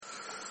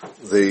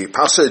The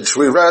passage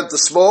we read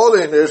this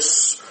morning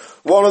is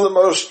one of the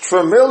most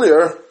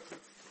familiar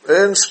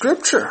in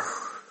Scripture.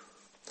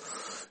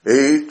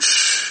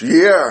 Each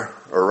year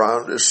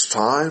around this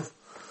time,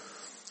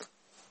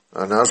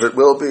 and as it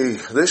will be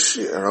this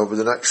year over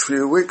the next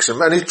few weeks, in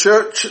many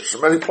churches,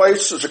 in many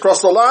places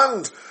across the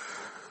land,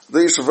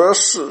 these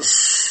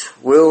verses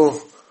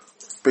will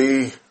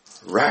be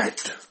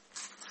read.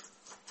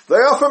 They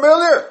are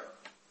familiar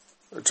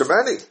to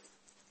many.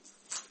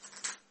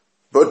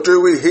 But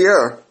do we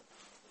hear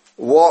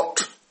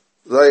what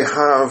they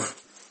have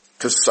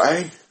to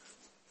say?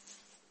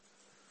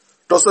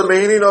 Does the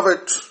meaning of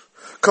it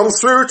come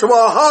through to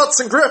our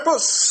hearts and grip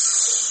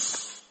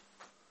us?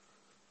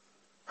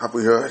 Have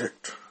we heard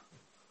it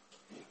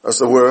as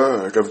the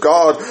Word of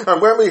God?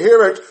 And when we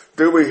hear it,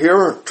 do we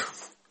hear it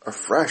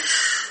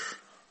afresh?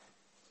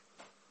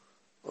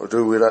 Or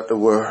do we let the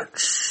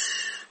words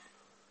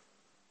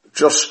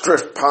just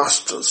drift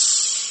past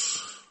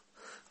us,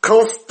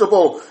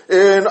 comfortable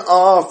in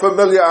our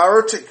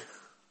familiarity?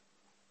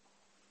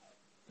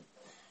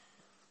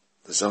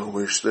 There's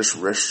always this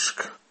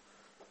risk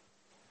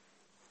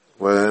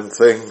when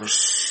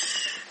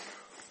things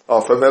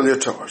are familiar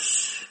to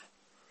us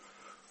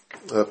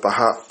that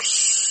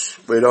perhaps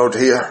we don't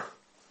hear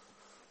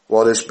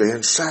what is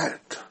being said.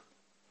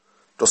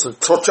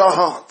 Doesn't touch our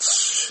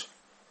hearts,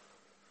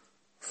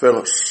 fill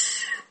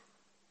us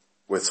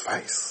with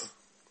faith.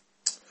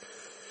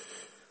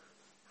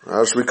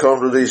 As we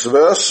come to these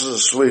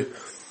verses,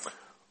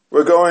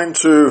 we're going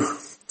to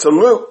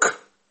look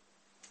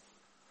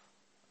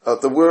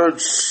at the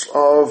words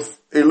of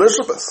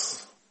Elizabeth.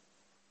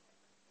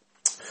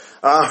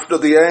 After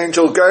the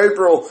angel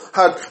Gabriel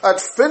had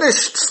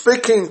finished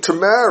speaking to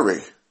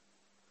Mary,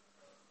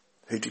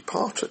 he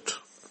departed.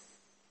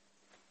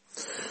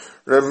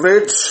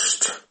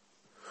 Amidst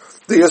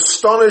the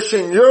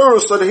astonishing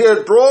news that he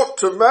had brought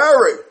to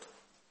Mary,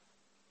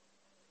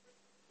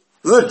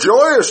 the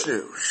joyous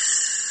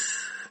news,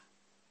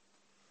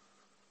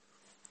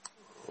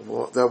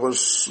 there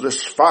was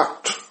this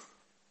fact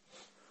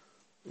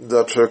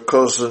that her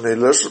cousin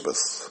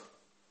Elizabeth,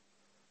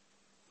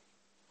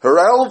 her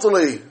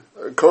elderly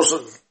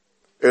cousin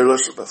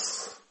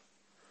Elizabeth,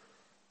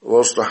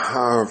 was to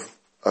have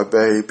a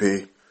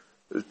baby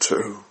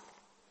too.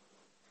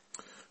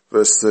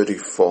 Verse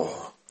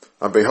 34.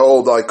 And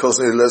behold, thy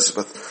cousin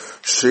Elizabeth,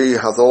 she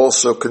hath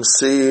also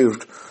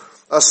conceived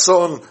a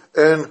son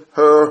in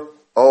her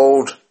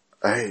old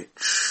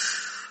age.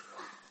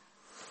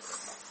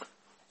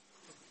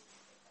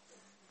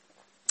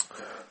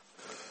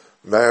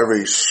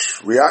 Mary's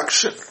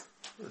reaction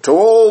to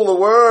all the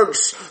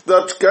words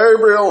that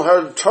Gabriel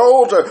had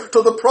told her,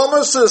 to the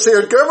promises he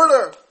had given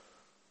her,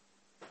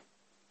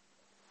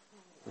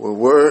 were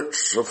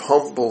words of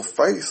humble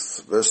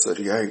faith. Verse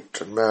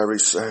 38, and Mary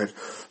said,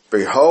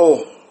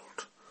 behold,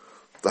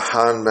 the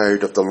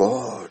handmaid of the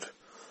Lord,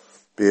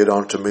 be it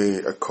unto me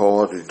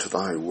according to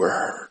thy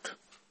word.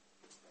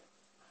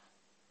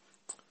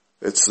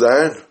 It's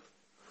then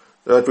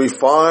that we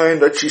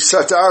find that she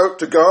set out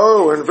to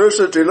go and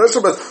visit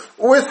Elizabeth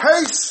with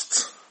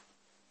haste.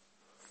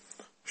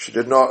 She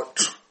did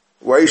not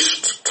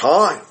waste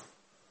time.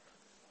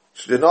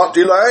 She did not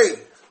delay.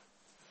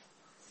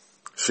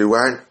 She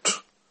went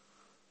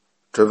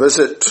to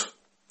visit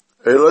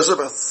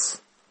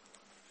Elizabeth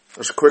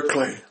as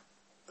quickly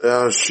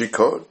as she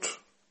could.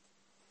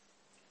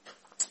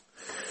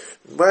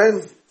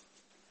 When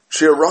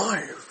she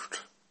arrived,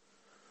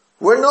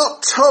 we're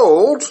not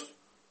told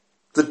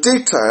the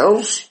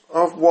details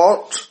of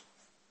what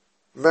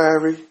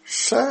Mary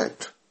said.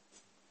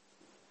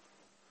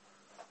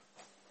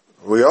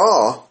 We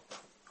are,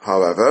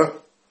 however,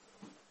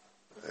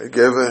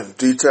 given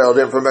detailed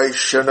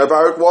information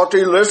about what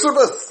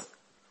Elizabeth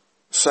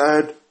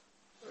said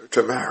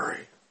to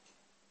Mary.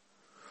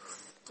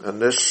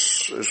 And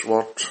this is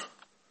what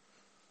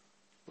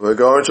we're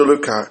going to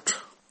look at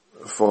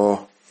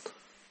for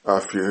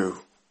a few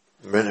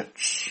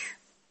minutes.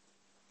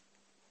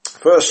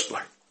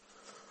 Firstly,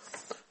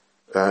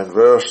 in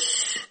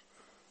verse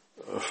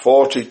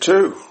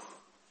 42,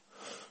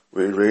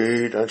 we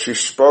read, and she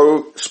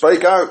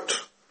spake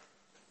out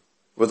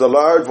with a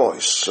loud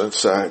voice and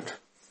said,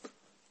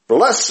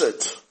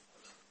 blessed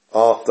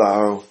art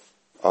thou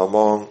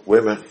among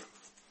women.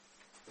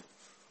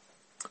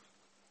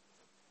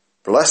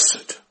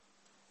 Blessed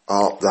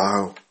art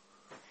thou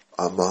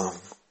among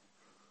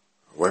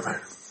women.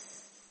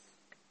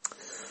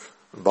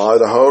 By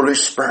the Holy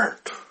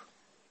Spirit,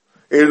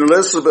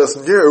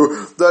 Elizabeth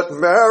knew that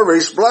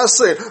Mary's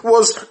blessing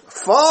was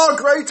far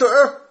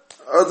greater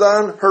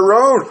than her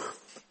own.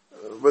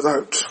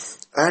 Without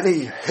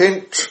any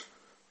hint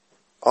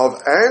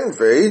of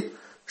envy,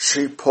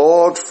 she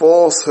poured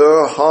forth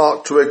her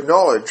heart to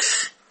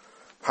acknowledge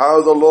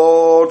how the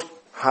Lord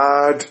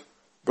had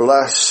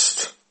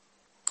blessed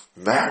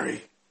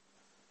Mary.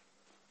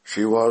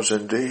 She was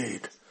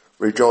indeed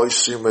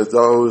rejoicing with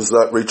those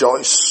that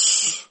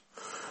rejoice.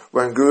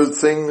 When good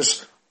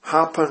things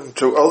happen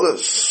to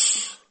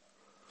others,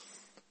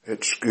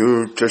 it's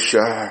good to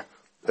share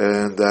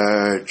in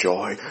their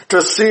joy.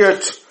 To see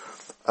it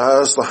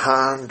as the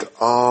hand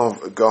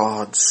of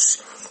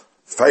God's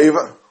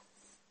favour.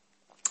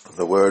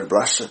 The word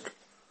blessed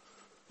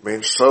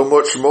means so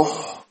much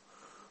more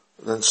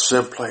than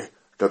simply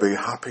to be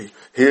happy.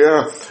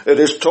 Here it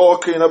is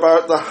talking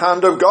about the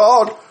hand of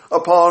God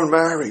upon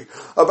Mary,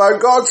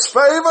 about God's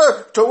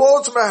favour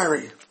towards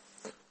Mary.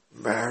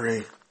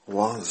 Mary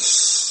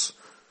was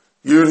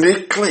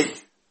uniquely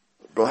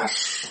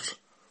blessed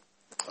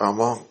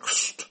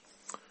amongst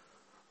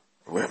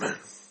women.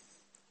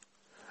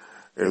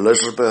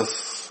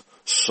 Elizabeth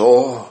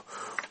saw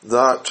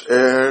that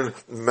in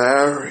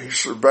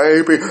Mary's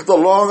baby, the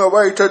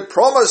long-awaited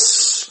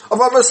promise of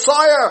a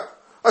Messiah,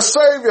 a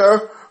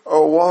Saviour,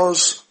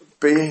 was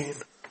being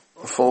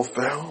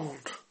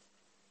fulfilled.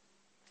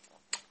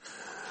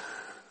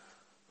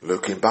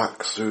 Looking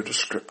back through the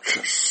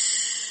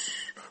scriptures,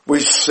 we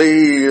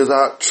see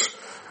that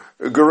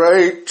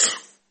great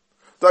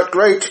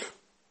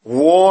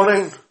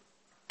warning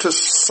to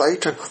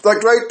Satan,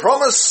 that great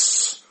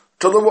promise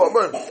to the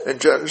woman in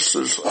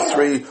Genesis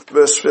 3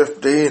 verse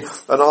 15.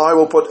 And I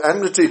will put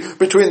enmity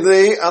between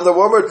thee and the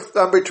woman,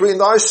 and between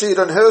thy seed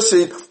and her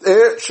seed.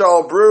 It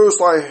shall bruise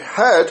thy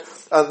head,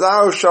 and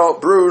thou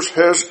shalt bruise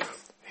his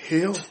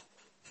heel.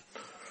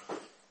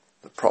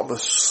 The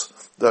promise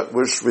that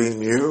was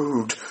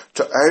renewed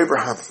to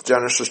Abraham,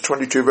 Genesis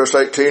 22 verse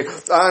 18.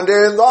 And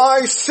in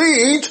thy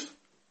seed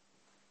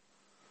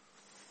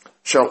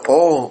shall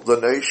all the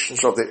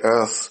nations of the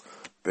earth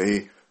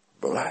be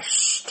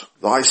blessed.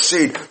 Thy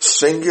seed,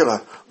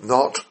 singular,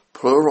 not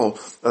plural,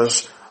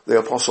 as the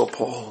Apostle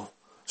Paul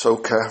so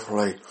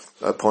carefully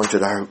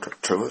pointed out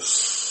to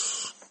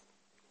us.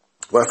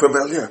 We're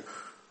familiar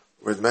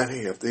with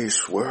many of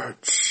these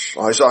words.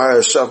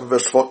 Isaiah 7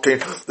 verse 14,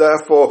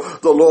 therefore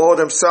the Lord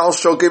himself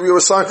shall give you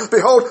a sign.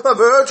 Behold, a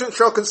virgin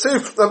shall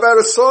conceive and bear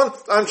a son,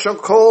 and shall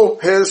call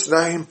his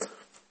name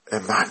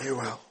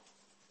Emmanuel.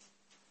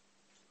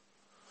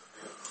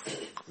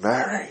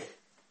 Mary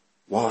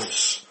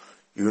was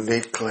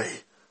uniquely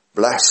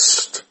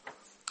blessed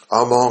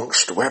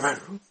amongst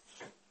women.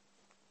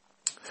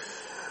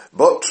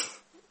 But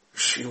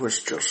she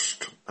was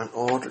just an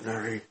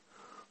ordinary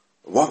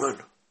woman.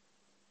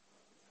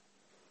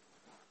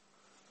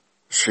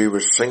 She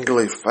was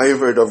singly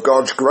favoured of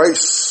God's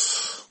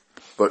grace,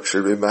 but she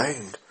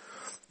remained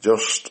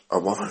just a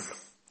woman.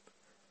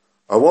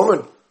 A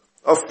woman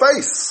of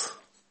faith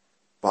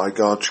by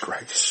God's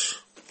grace.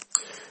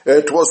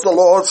 It was the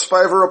Lord's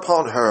favour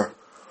upon her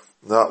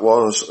that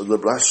was the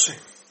blessing.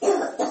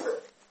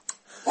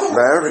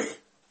 Mary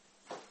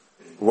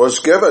was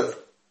given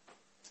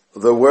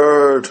the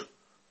word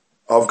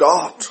of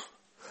God.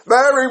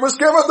 Mary was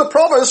given the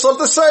promise of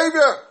the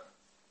Saviour.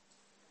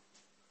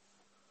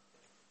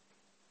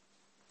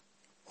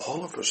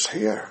 All of us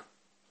here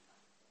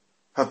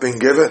have been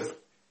given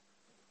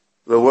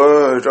the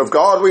word of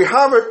God. We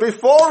have it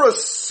before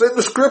us in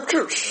the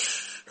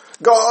scriptures.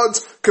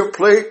 God's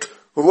complete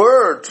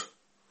word.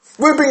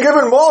 We've been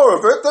given more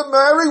of it than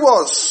Mary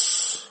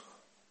was.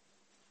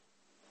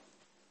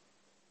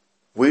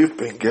 We've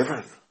been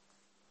given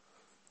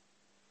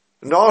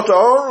not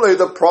only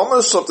the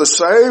promise of the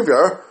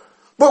Saviour,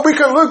 but we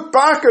can look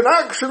back and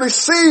actually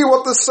see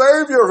what the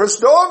Saviour has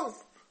done.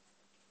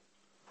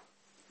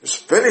 His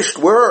finished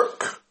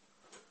work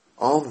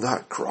on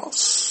that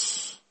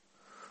cross.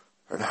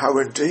 And how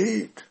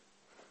indeed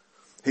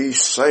he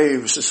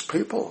saves his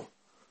people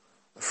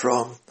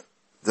from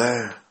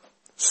their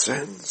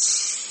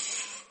sins.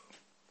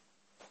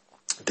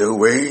 Do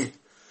we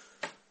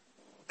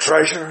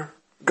treasure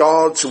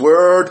God's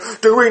word?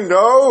 Do we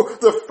know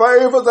the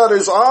favour that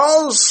is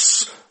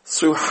ours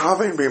through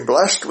having been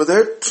blessed with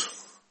it?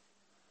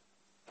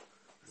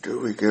 Do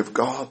we give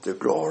God the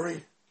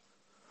glory?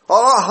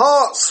 Are our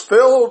hearts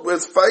filled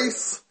with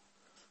faith?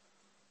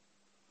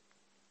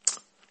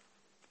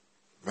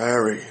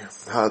 Mary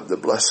had the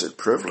blessed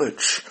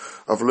privilege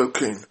of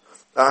looking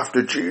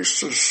after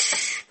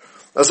Jesus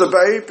as a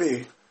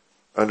baby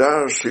and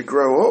as he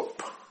grew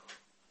up.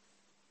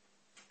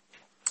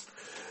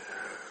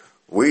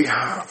 We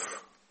have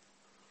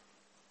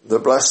the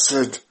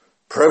blessed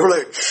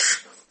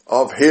privilege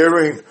of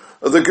hearing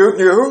the good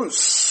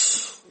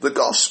news, the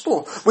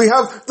gospel. We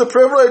have the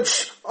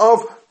privilege of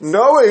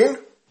knowing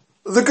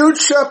the Good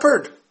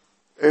Shepherd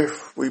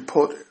if we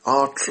put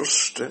our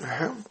trust in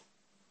him.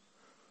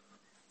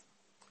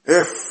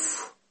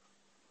 If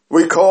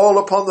we call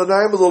upon the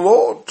name of the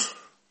Lord,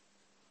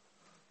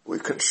 we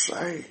can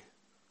say,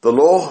 the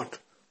Lord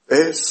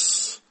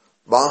is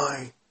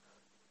my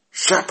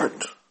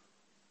shepherd.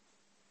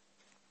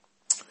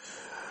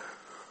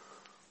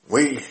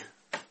 We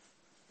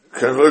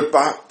can look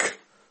back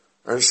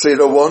and see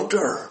the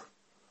wonder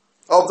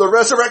of the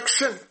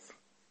resurrection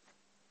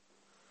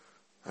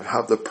and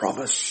have the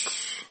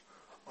promise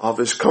of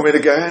his coming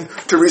again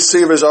to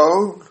receive his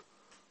own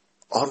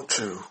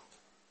unto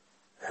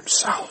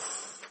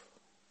himself.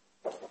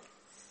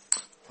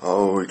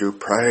 Oh, we do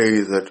pray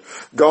that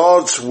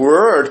God's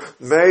word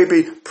may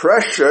be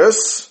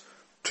precious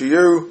to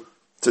you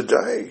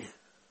today.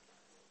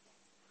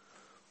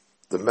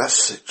 the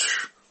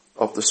message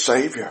of the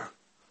Saviour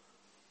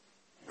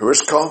who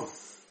has come.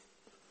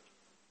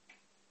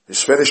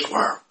 His finished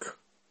work,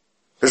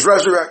 his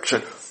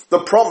resurrection,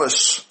 the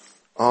promise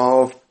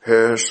of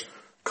his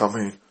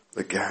coming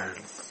again.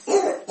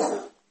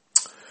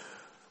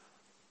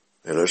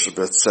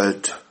 Elizabeth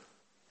said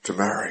to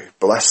Mary,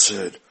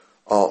 "Blessed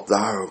art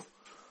thou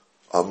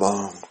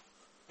among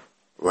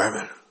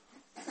women."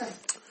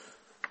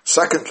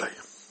 Secondly,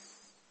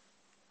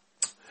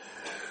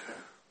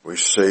 we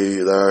see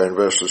there in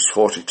verses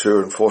 42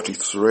 and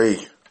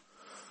 43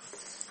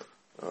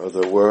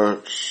 the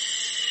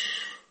words,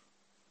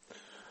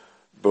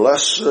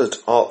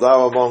 "Blessed art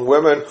thou among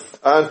women,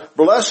 and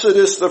blessed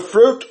is the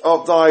fruit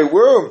of thy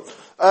womb.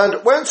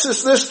 And whence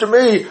is this to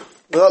me,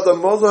 that the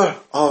mother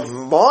of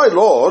my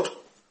Lord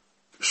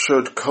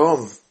should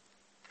come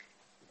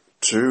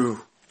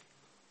to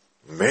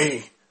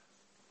me?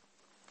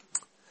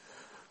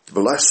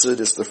 Blessed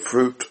is the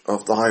fruit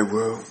of thy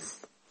womb,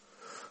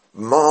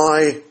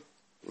 my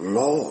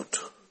Lord."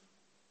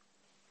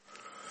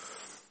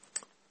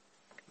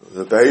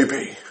 The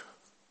baby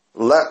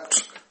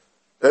leapt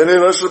in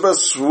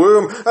Elizabeth's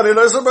womb, and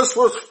Elizabeth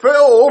was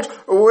filled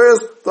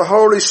with the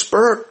Holy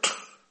Spirit.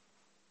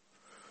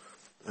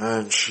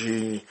 And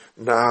she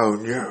now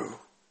knew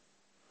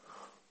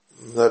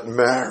that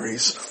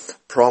Mary's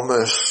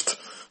promised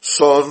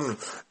son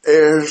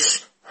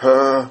is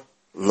her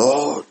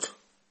Lord.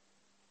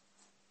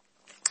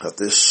 At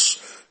this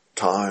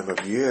time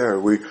of year,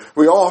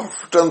 we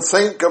often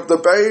think of the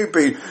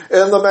baby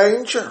in the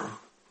manger.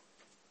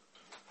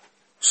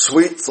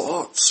 Sweet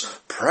thoughts,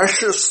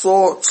 precious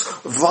thoughts,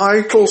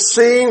 vital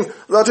scene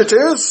that it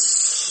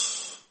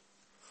is.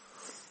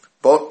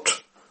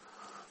 But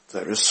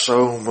there is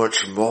so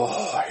much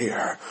more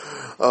here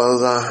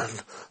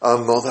than a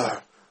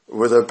mother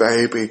with a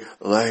baby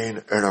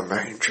laying in a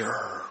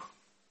manger.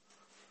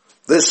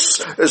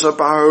 This is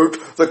about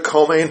the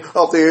coming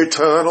of the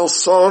eternal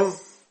Son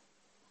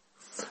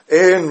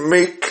in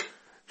meek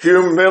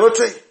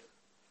humility,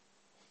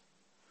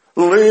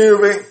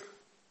 leaving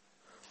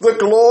the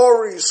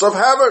glories of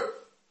heaven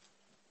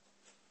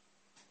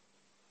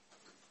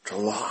to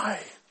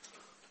lie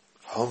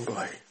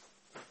humbly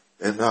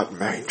in that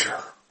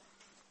manger.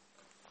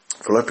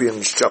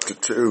 Philippians chapter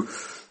 2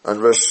 and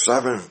verse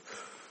 5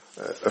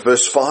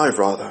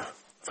 rather.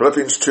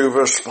 Philippians 2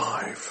 verse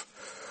 5.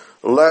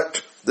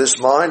 "Let this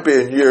mind be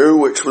in you,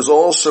 which was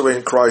also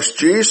in Christ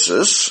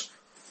Jesus,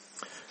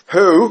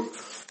 who,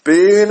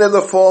 being in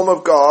the form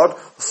of God,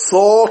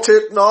 thought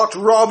it not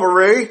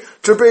robbery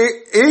to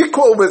be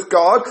equal with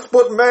God,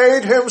 but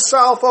made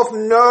himself of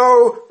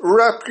no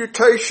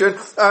reputation,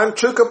 and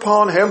took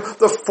upon him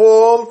the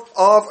form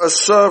of a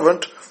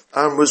servant,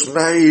 and was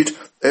made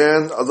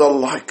in the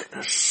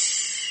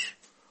likeness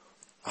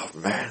of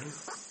men."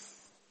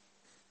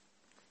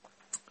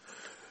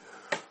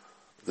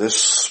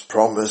 This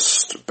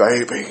promised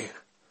baby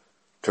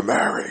to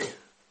Mary,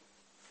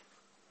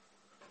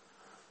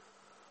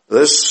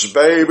 this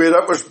baby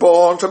that was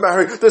born to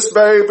Mary, this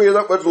baby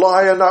that would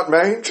lie in that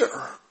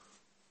manger,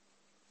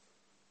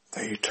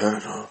 the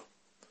eternal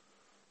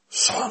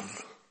Son,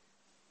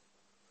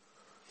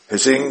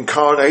 his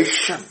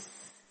incarnation,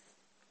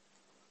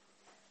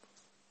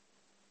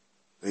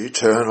 the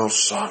eternal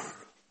Son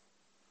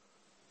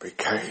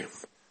became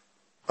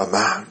a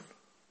man.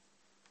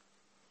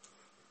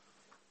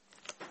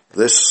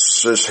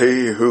 This is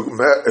he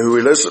who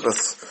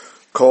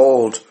Elizabeth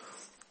called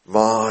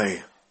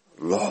my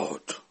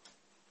Lord.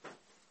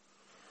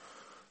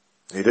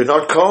 He did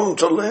not come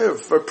to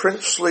live a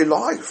princely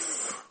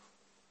life.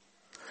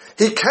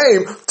 He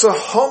came to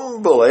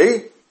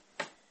humbly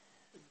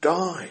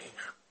die.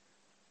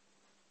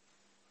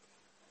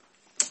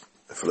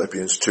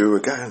 Philippians 2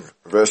 again,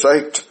 verse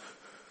 8.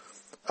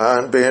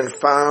 "And being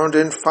found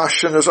in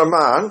fashion as a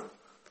man,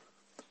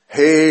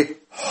 he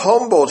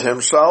humbled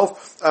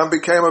himself and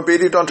became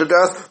obedient unto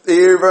death,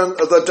 even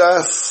the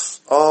death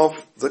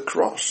of the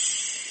cross."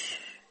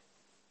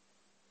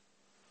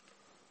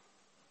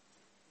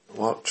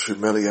 What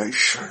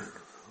humiliation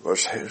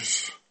was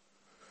his.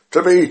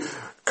 To be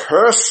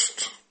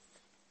cursed.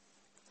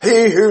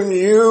 He who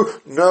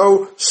knew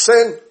no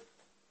sin.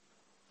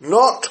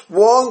 Not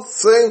one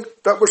thing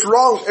that was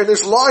wrong in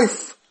his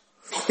life.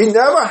 He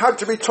never had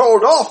to be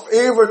told off,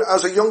 even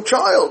as a young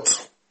child.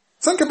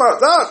 Think about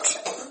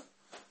that.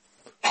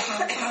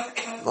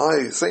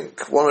 I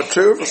think one or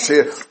two of us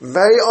here may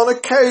on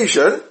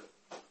occasion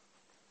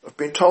have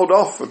been told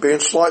off for being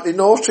slightly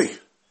naughty.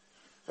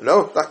 I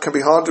know that can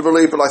be hard to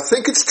believe, but I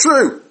think it's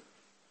true.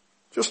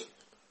 Just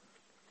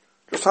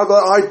have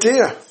that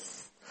idea.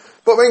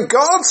 But when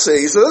God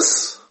sees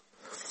us,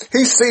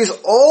 he sees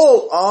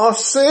all our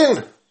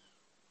sin.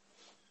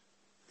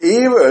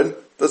 Even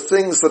the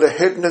things that are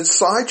hidden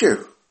inside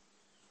you.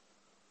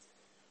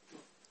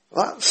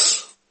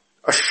 That's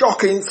a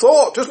shocking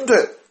thought, isn't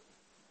it?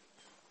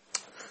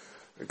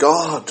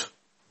 God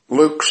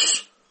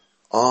looks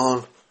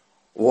on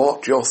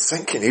what you're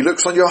thinking. He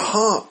looks on your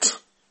heart.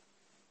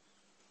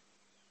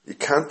 You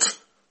can't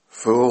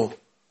fool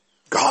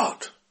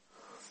God.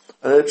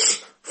 And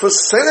it's for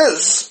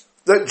sinners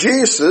that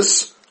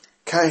Jesus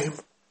came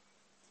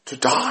to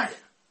die.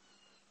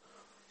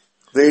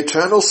 The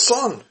eternal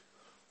Son.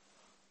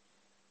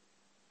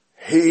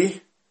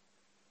 He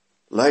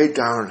laid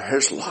down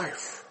his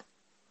life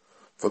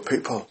for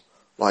people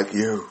like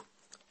you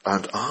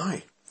and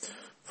I.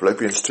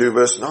 Philippians 2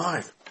 verse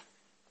 9.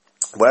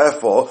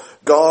 Wherefore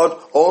God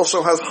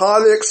also hath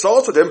highly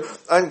exalted him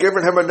and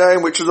given him a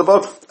name which is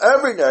above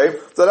every name,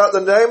 that at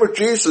the name of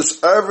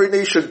Jesus every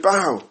knee should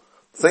bow,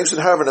 things in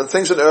heaven and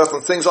things in earth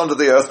and things under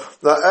the earth,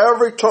 that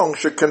every tongue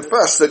should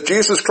confess that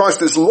Jesus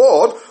Christ is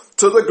Lord,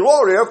 to the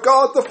glory of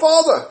God the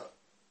Father.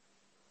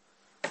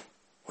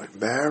 When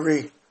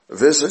Mary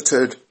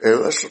visited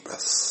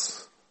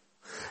Elizabeth,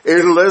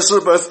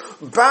 Elizabeth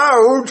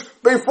bowed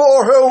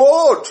before her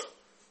Lord.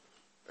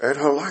 In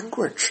her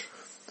language,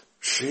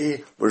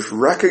 she was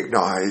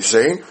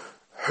recognizing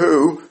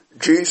who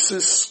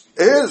Jesus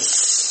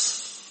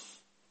is.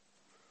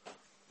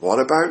 What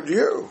about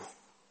you?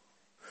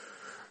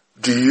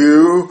 Do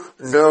you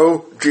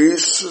know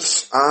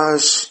Jesus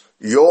as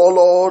your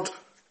Lord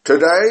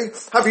today?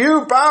 Have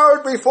you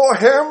bowed before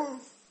him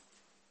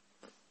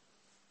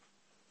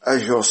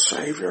as your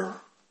Savior?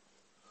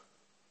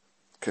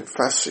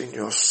 Confessing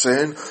your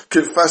sin,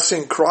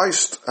 confessing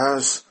Christ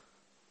as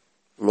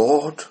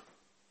Lord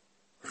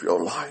of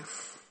your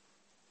life.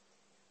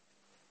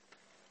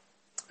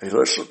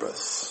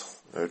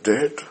 Elizabeth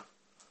did.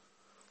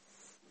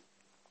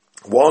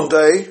 One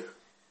day,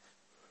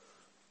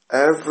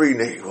 every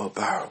knee will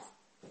bow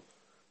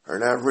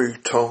and every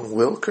tongue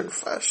will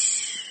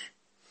confess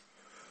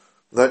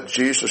that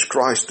Jesus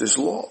Christ is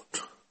Lord.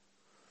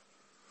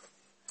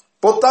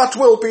 But that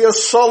will be a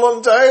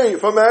solemn day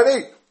for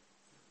many,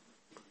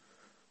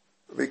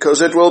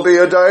 because it will be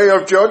a day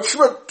of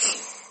judgment.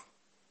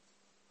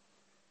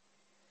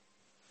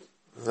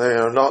 They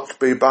will not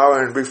be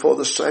bowing before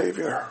the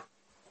Saviour,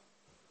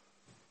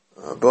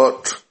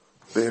 but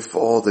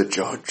before the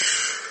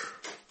Judge.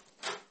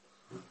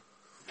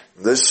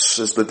 This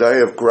is the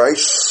day of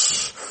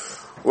grace,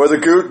 where the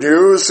good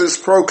news is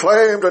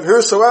proclaimed, and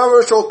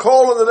whosoever shall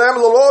call on the name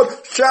of the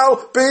Lord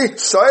shall be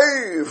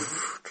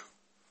saved.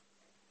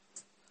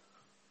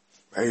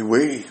 May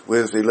we,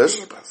 with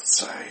Elizabeth,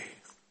 say,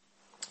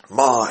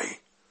 my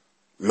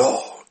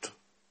Lord.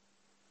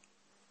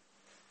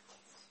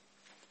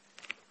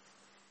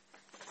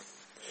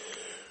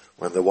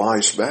 When the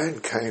wise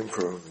men came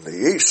from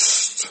the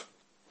east,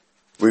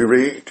 we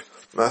read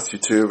Matthew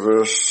 2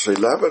 verse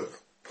 11.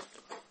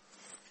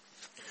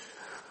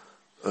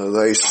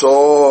 They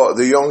saw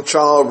the young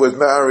child with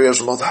Mary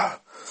his mother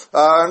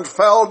and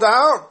fell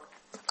down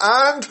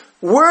and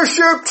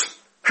worshipped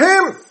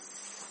him.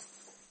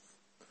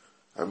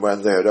 And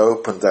when they had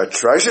opened their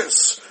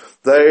treasures,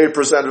 they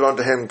presented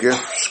unto him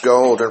gifts,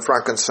 gold and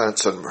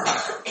frankincense and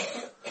myrrh.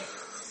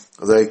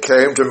 They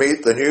came to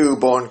meet the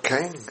newborn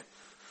king.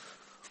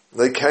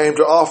 They came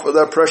to offer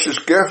their precious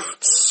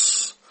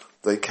gifts.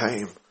 They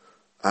came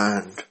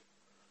and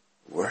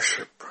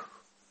worship.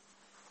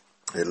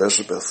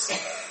 Elizabeth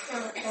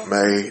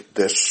made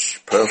this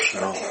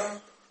personal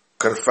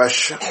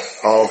confession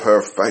of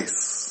her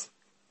faith.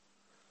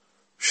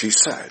 She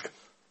said,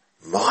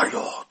 my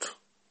Lord.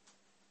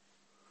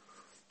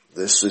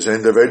 This is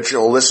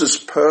individual. This is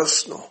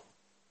personal.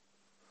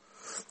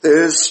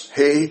 Is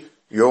he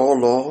your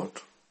Lord?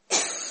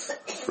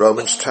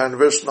 Romans 10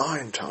 verse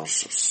 9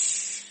 tells us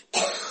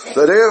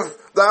that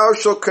if thou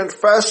shalt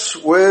confess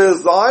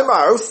with thy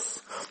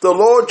mouth the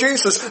Lord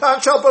Jesus,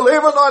 and shalt believe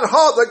in thine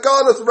heart that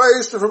God hath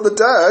raised him from the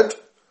dead,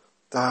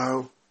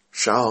 thou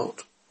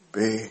shalt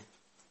be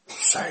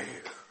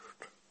saved.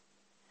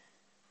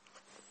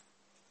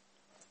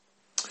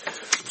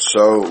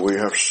 So we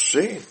have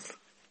seen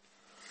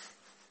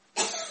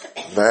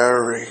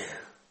Mary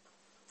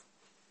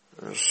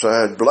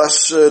said,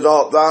 blessed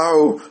art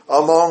thou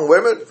among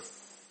women.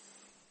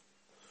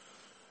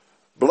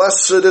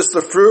 Blessed is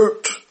the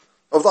fruit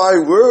of thy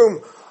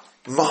womb,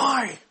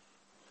 my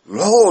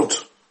Lord.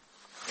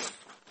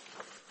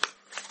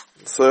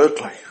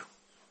 Thirdly,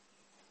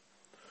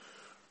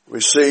 we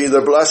see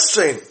the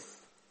blessing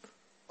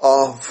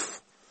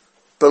of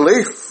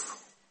belief.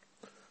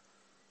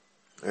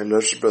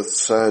 Elizabeth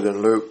said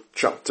in Luke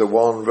chapter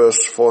 1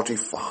 verse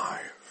 45,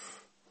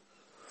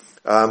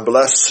 and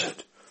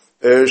blessed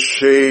is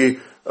she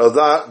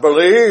that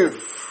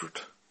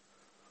believed,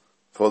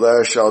 for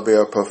there shall be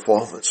a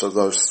performance of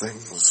those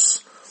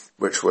things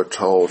which were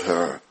told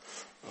her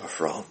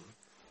from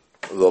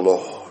the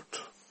Lord.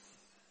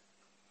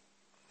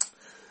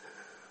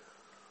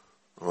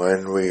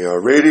 When we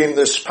are reading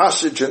this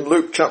passage in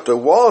Luke chapter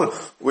 1,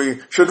 we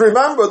should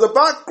remember the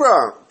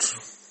background.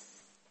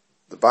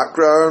 The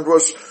background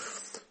was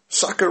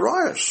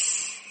Zacharias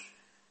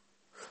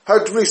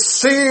had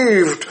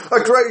received a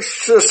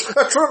gracious,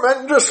 a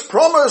tremendous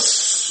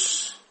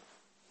promise,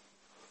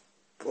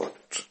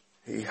 but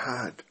he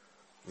had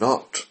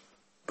not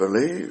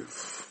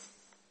believed.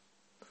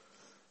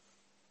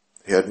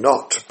 He had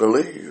not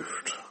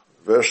believed.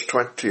 Verse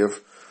 20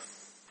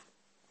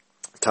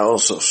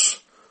 tells us,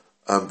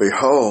 and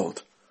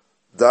behold,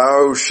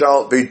 thou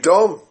shalt be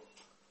dumb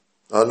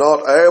and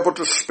not able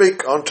to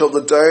speak until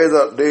the day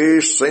that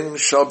these things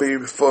shall be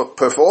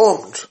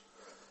performed,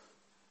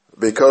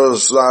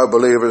 because thou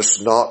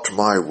believest not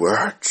my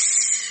words,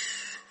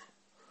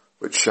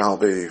 which shall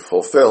be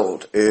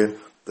fulfilled in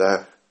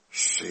their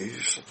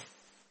season.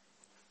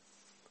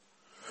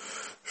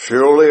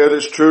 Surely it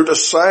is true to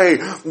say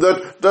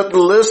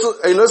that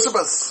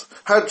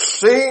Elizabeth had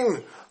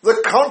seen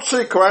the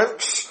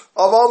consequence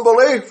of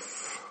unbelief.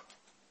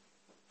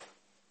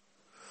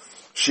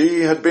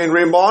 She had been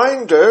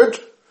reminded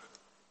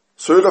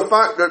through the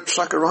fact that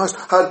Zacharias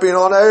had been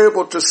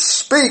unable to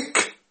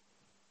speak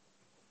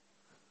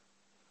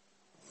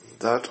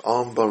that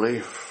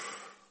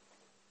unbelief,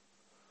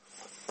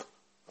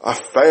 a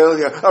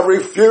failure, a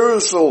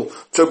refusal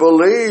to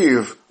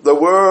believe the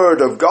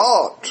word of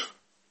God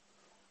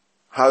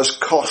has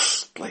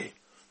costly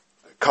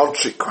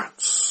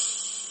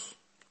consequence.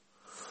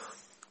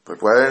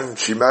 But when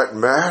she met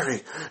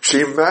Mary,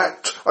 she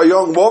met a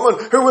young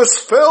woman who was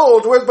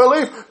filled with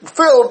belief,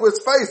 filled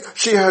with faith.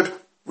 She had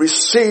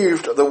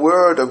received the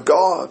word of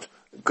God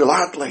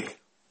gladly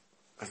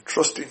and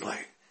trustingly.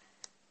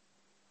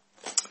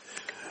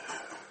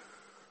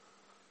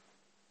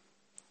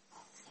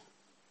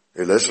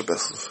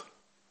 Elizabeth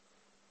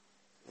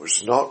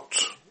was not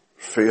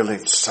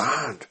feeling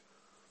sad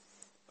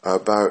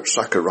about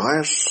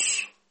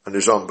Zacharias and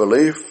his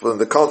unbelief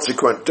and the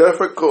consequent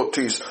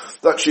difficulties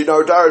that she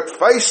no doubt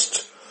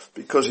faced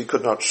because he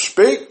could not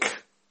speak.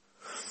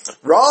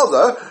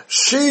 Rather,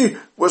 she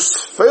was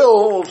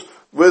filled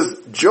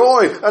with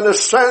joy and a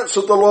sense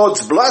of the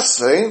Lord's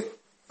blessing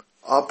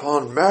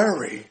upon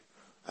Mary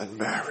and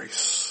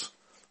Mary's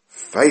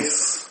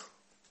faith.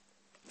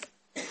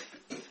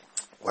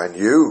 When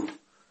you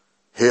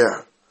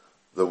hear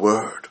the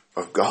word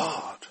of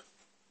God,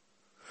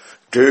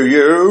 do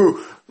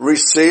you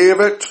receive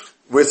it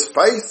with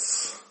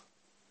faith?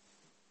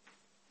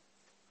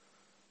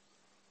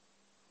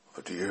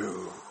 Or do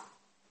you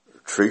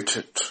treat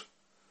it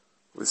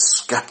with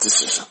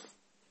skepticism,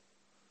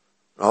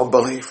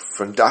 unbelief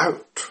and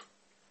doubt?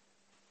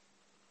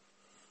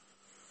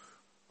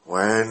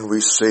 When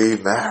we see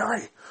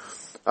Mary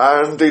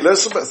and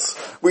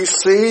Elizabeth, we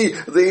see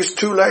these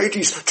two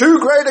ladies, two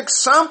great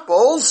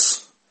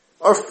examples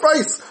of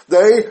faith.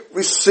 They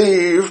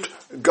received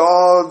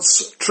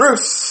God's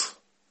truth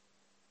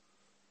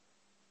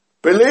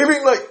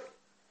believingly,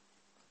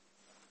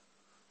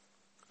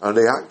 and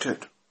they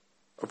acted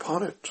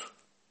upon it.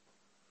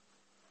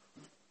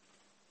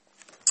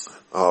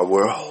 Our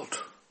world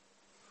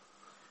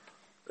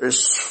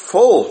is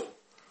full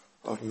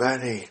of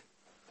many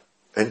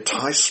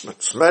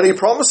enticements, many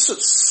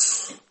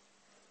promises,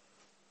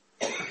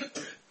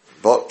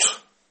 but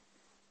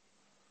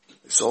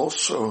it's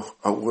also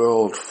a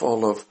world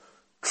full of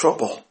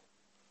trouble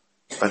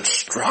and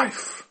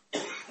strife.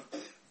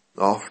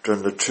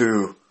 Often the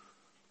two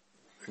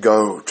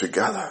go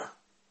together.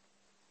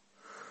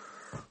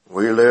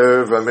 We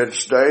live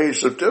amidst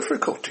days of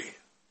difficulty,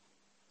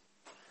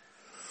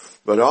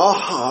 but our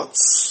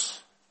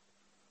hearts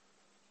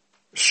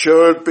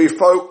should be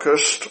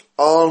focused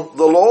on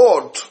the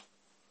Lord,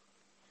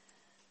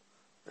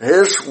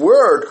 His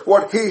word,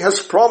 what He has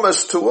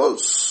promised to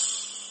us.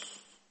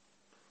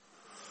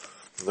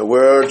 The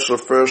words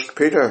of 1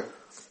 Peter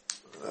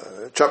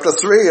chapter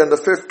 3 and the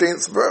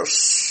 15th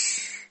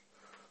verse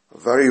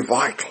are very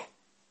vital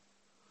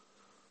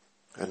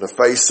in the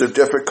face of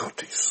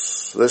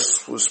difficulties.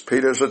 This was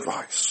Peter's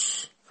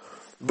advice.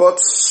 But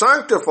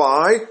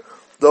sanctify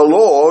the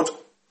Lord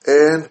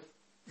in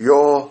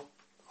your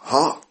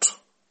heart.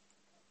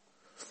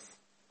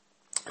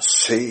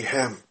 See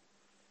Him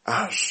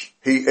as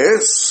He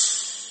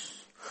is.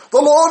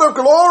 The Lord of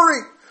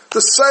glory, the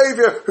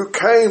Savior who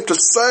came to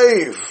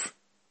save.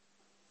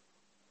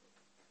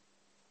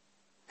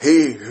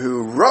 He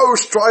who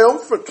rose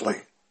triumphantly.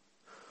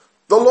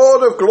 The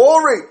Lord of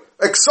glory,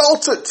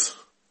 exalted,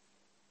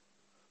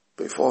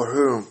 before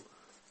whom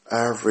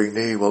every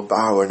knee will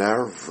bow and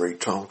every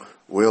tongue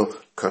will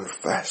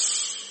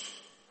confess.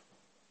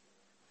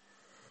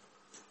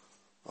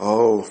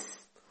 Oh,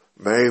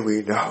 may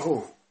we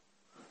know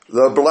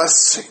the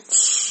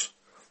blessings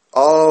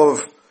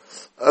of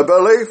a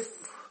belief.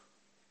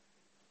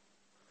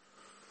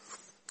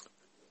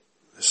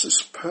 This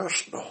is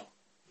personal.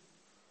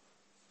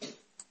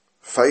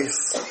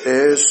 Faith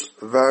is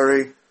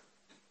very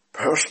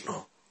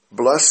personal.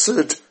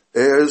 Blessed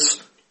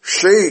is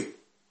she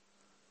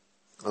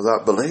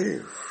that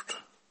believed.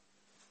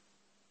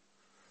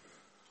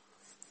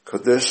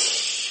 Could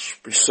this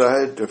be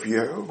said of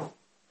you?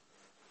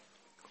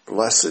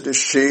 Blessed is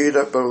she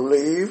that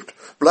believed.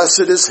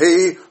 Blessed is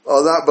he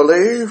that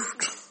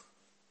believed.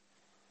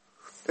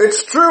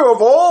 It's true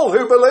of all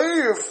who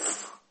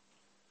believe,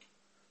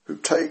 who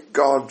take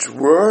God's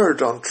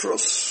word on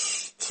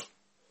trust,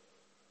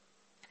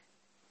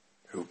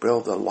 who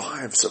build their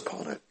lives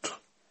upon it.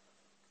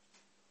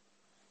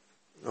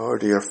 Oh,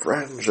 dear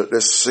friends, at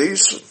this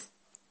season,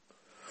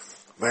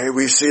 may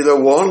we see the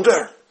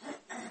wonder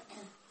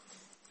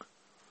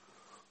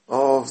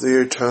of of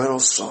the eternal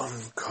Son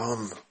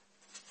come.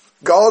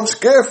 God's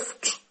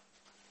gift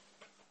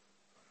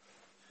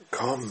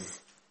come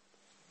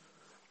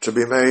to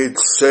be made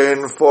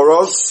sin for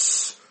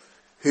us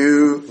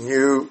who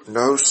knew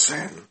no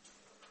sin,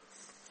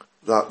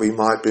 that we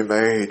might be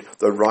made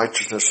the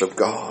righteousness of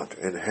God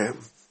in him.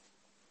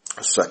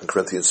 As 2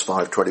 Corinthians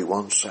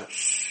 5:21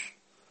 says.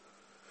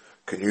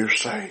 Can you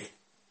say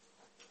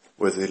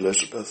with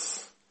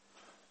Elizabeth,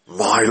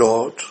 my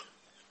Lord?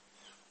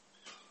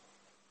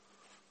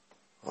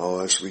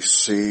 Oh, as we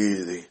see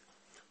the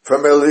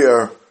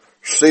familiar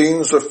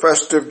scenes of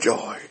festive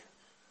joy,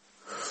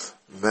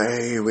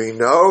 may we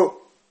know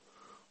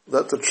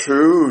that the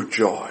true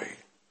joy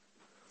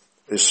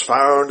is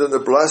found in the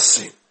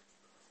blessing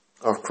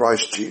of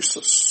Christ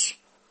Jesus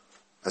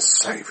as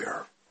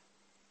Saviour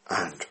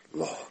and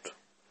Lord.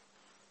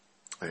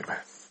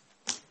 Amen.